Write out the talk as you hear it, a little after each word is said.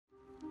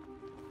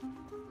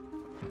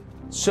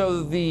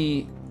So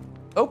the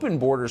open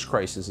borders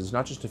crisis is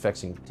not just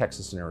affecting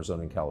Texas and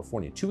Arizona and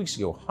California. 2 weeks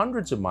ago,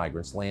 hundreds of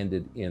migrants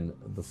landed in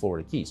the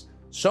Florida Keys.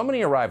 So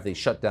many arrived, they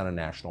shut down a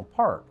national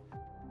park.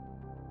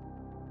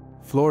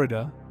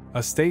 Florida,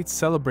 a state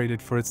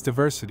celebrated for its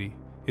diversity,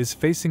 is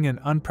facing an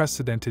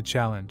unprecedented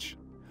challenge.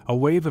 A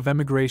wave of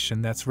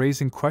emigration that's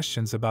raising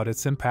questions about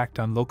its impact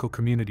on local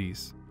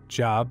communities,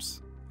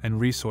 jobs, and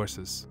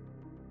resources.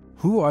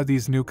 Who are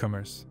these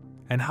newcomers,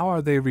 and how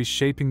are they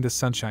reshaping the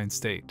Sunshine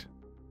State?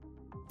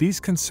 These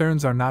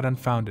concerns are not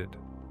unfounded,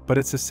 but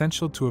it's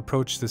essential to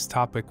approach this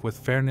topic with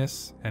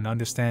fairness and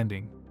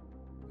understanding.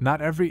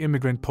 Not every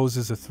immigrant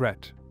poses a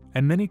threat,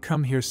 and many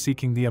come here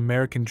seeking the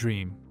American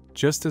dream,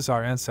 just as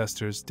our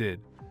ancestors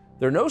did.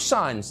 There are no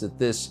signs that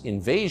this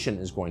invasion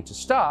is going to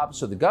stop,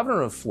 so the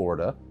governor of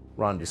Florida,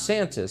 Ron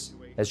DeSantis,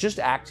 has just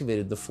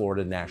activated the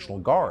Florida National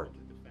Guard.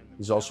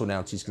 He's also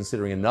announced he's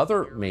considering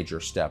another major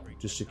step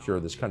to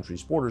secure this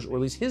country's borders, or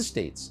at least his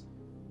state's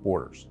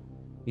borders.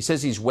 He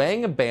says he's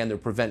weighing a ban that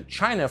would prevent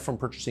China from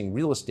purchasing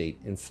real estate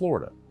in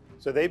Florida.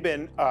 So they've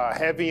been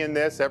heavy in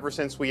this ever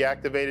since we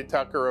activated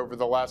Tucker over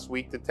the last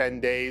week to 10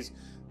 days.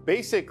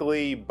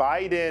 Basically,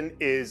 Biden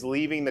is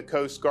leaving the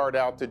Coast Guard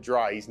out to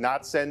dry. He's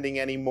not sending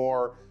any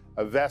more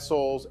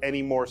vessels,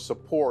 any more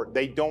support.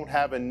 They don't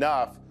have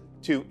enough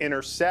to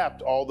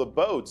intercept all the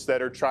boats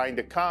that are trying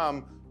to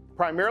come,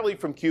 primarily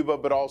from Cuba,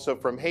 but also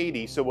from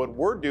Haiti. So what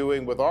we're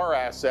doing with our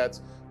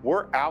assets,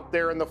 we're out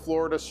there in the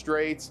Florida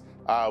Straits.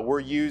 We're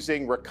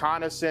using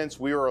reconnaissance.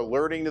 We are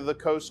alerting to the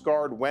Coast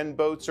Guard when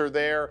boats are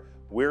there.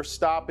 We're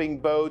stopping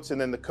boats, and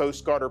then the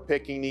Coast Guard are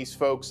picking these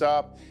folks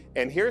up.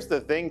 And here's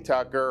the thing,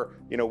 Tucker,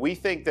 we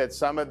think that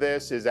some of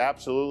this is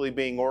absolutely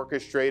being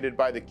orchestrated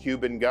by the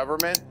Cuban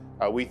government.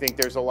 We think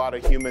there's a lot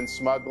of human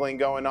smuggling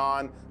going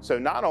on. So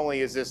not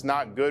only is this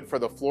not good for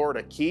the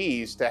Florida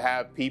Keys to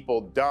have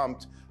people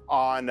dumped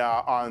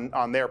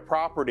on their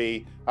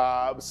property,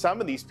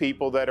 some of these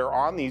people that are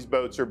on these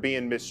boats are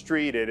being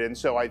mistreated. And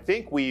so I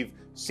think we've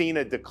seen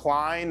a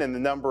decline in the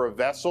number of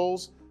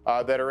vessels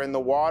that are in the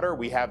water.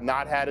 We have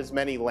not had as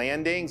many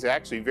landings,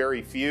 actually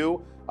very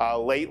few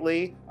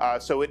lately.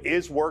 So it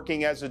is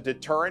working as a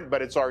deterrent,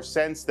 but it's our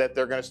sense that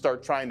they're going to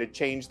start trying to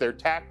change their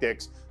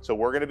tactics. So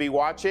we're going to be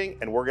watching,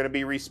 and we're going to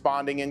be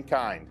responding in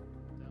kind.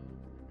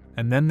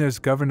 And then there's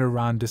Governor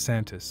Ron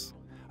DeSantis,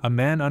 a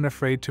man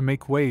unafraid to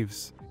make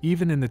waves,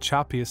 even in the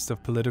choppiest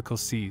of political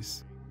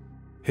seas.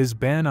 His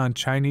ban on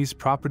Chinese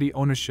property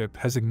ownership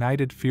has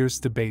ignited fierce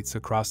debates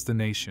across the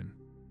nation.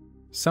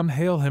 Some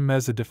hail him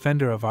as a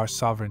defender of our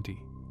sovereignty,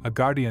 a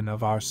guardian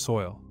of our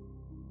soil.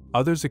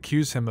 Others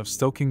accuse him of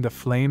stoking the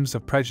flames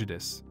of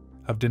prejudice,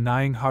 of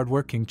denying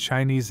hardworking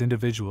Chinese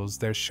individuals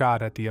their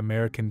shot at the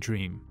American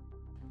dream.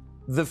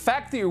 The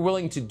fact that you're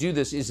willing to do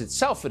this is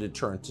itself a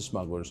deterrent to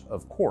smugglers,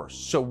 of course.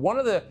 So one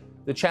of the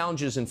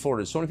challenges in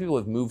Florida is so many people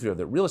have moved here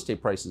that real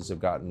estate prices have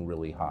gotten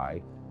really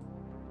high.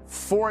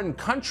 Foreign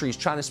countries,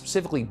 China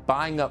specifically,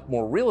 buying up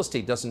more real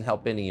estate doesn't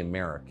help any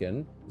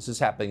American. This is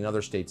happening in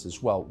other states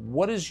as well.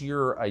 What is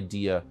your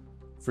idea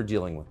for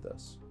dealing with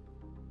this?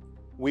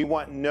 We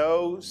want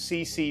no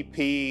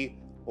CCP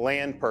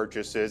land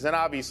purchases, and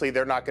obviously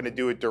they're not going to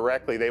do it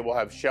directly. They will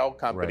have shell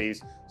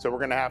companies, right. So we're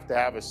going to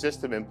have a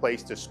system in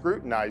place to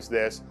scrutinize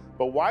this.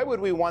 But why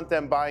would we want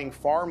them buying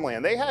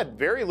farmland? They had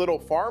very little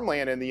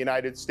farmland in the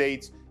United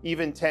States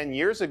even 10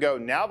 years ago.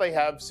 Now they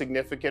have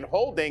significant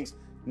holdings.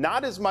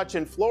 Not as much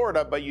in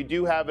Florida, but you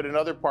do have it in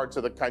other parts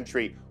of the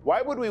country.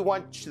 Why would we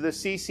want the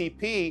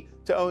CCP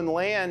to own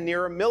land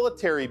near a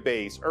military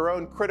base or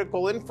own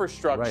critical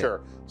infrastructure?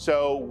 Right.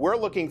 So we're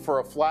looking for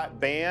a flat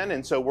ban,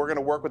 and so we're going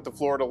to work with the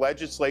Florida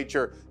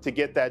legislature to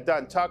get that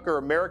done. Tucker,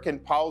 American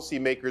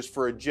policymakers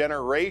for a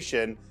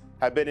generation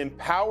have been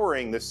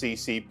empowering the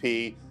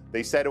CCP.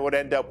 They said it would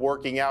end up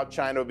working out.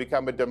 China would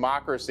become a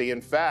democracy.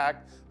 In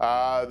fact,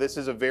 this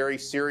is a very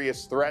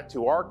serious threat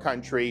to our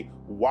country.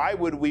 Why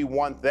would we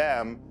want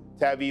them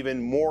to have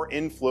even more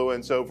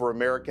influence over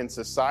American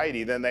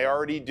society than they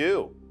already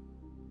do?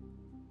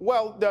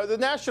 Well, the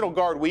National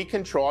Guard we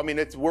control. I mean,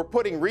 we're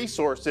putting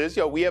resources.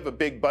 We have a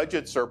big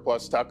budget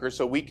surplus, Tucker,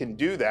 so we can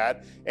do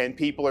that, and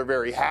people are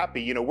very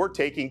happy. We're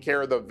taking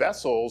care of the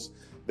vessels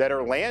that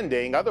are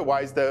landing.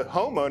 Otherwise, the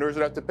homeowners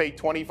would have to pay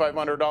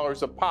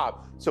 $2,500 a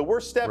pop. So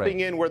we're stepping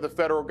in where the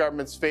federal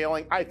government's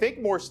failing. I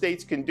think more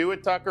states can do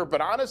it, Tucker,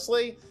 but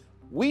honestly,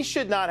 we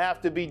should not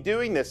have to be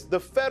doing this. The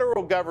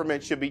federal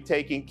government should be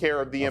taking care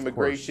of the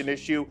immigration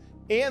issue,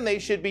 and they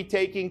should be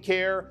taking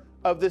care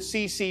of the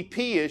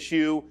CCP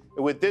issue.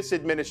 With this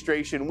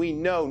administration, we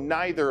know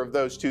neither of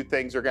those two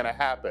things are going to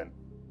happen.